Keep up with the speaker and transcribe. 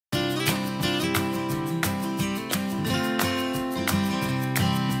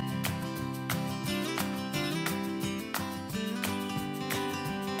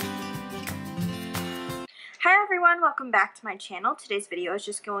welcome back to my channel. Today's video is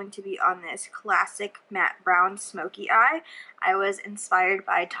just going to be on this classic matte brown smoky eye. I was inspired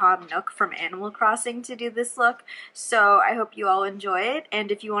by Tom Nook from Animal Crossing to do this look, so I hope you all enjoy it,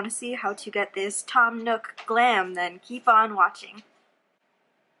 and if you want to see how to get this Tom Nook glam, then keep on watching.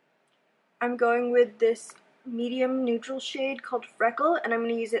 I'm going with this medium neutral shade called Freckle, and I'm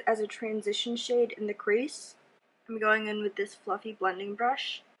going to use it as a transition shade in the crease. I'm going in with this fluffy blending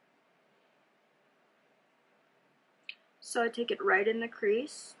brush. So I take it right in the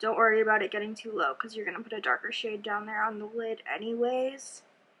crease. Don't worry about it getting too low because you're going to put a darker shade down there on the lid anyways.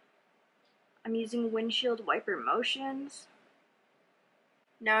 I'm using windshield wiper motions.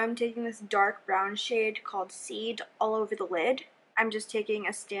 Now I'm taking this dark brown shade called Seed all over the lid. I'm just taking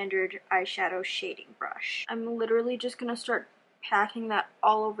a standard eyeshadow shading brush. I'm literally just going to start packing that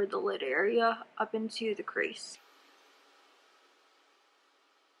all over the lid area up into the crease.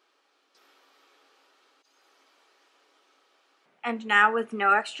 And now with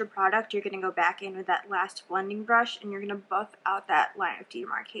no extra product, you're going to go back in with that last blending brush and you're going to buff out that line of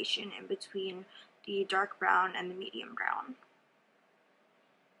demarcation in between the dark brown and the medium brown.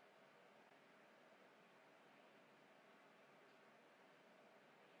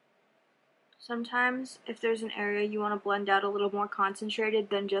 Sometimes if there's an area you want to blend out a little more concentrated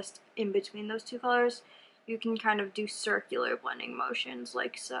than just in between those two colors, you can kind of do circular blending motions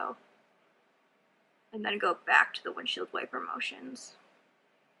like so. And then go back to the windshield wiper motions.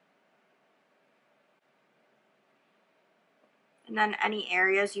 And then any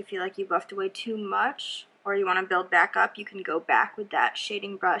areas you feel like you buffed away too much or you want to build back up, you can go back with that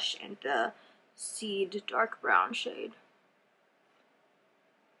shading brush and the Seed dark brown shade.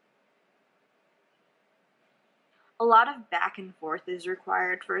 A lot of back and forth is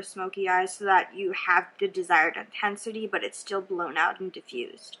required for a smoky eye so that you have the desired intensity but it's still blown out and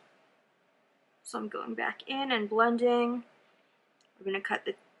diffused. So I'm going back in and blending. We're going to cut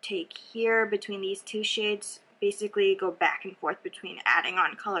the take here between these two shades. Basically go back and forth between adding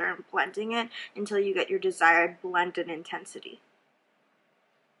on color and blending it until you get your desired blend and intensity.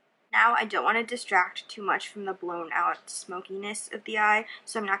 Now I don't want to distract too much from the blown out smokiness of the eye,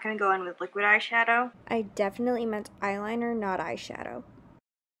 so I'm not going to go in with liquid eyeshadow. I definitely meant eyeliner, not eyeshadow.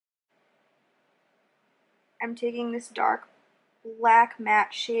 I'm taking this dark black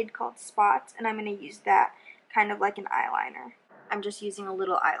matte shade called Spots, and I'm going to use that kind of like an eyeliner. I'm just using a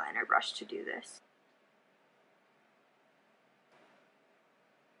little eyeliner brush to do this.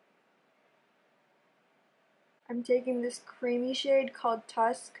 I'm taking this creamy shade called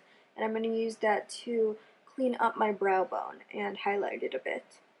Tusk, and I'm going to use that to clean up my brow bone and highlight it a bit.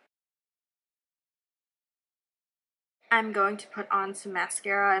 I'm going to put on some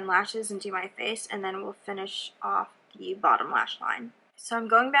mascara and lashes into my face, and then we'll finish off the bottom lash line. So I'm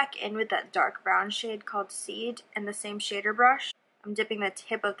going back in with that dark brown shade called Seed and the same shader brush. I'm dipping the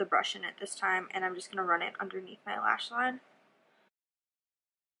tip of the brush in it this time, and I'm just going to run it underneath my lash line.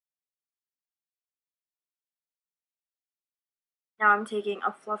 Now I'm taking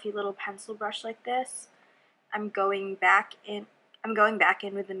a fluffy little pencil brush like this. I'm going back in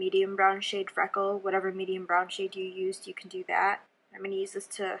with the medium brown shade Freckle. Whatever medium brown shade you used, you can do that. I'm going to use this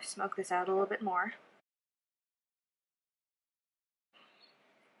to smoke this out a little bit more.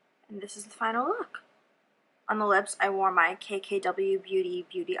 And this is the final look. On the lips, I wore my KKW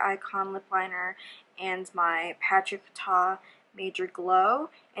Beauty Icon lip liner and my Patrick Ta Major Glow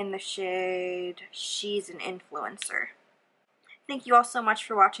in the shade She's an Influencer. Thank you all so much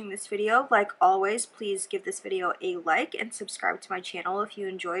for watching this video. Like always, please give this video a like and subscribe to my channel if you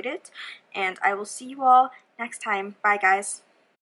enjoyed it. And I will see you all next time. Bye, guys.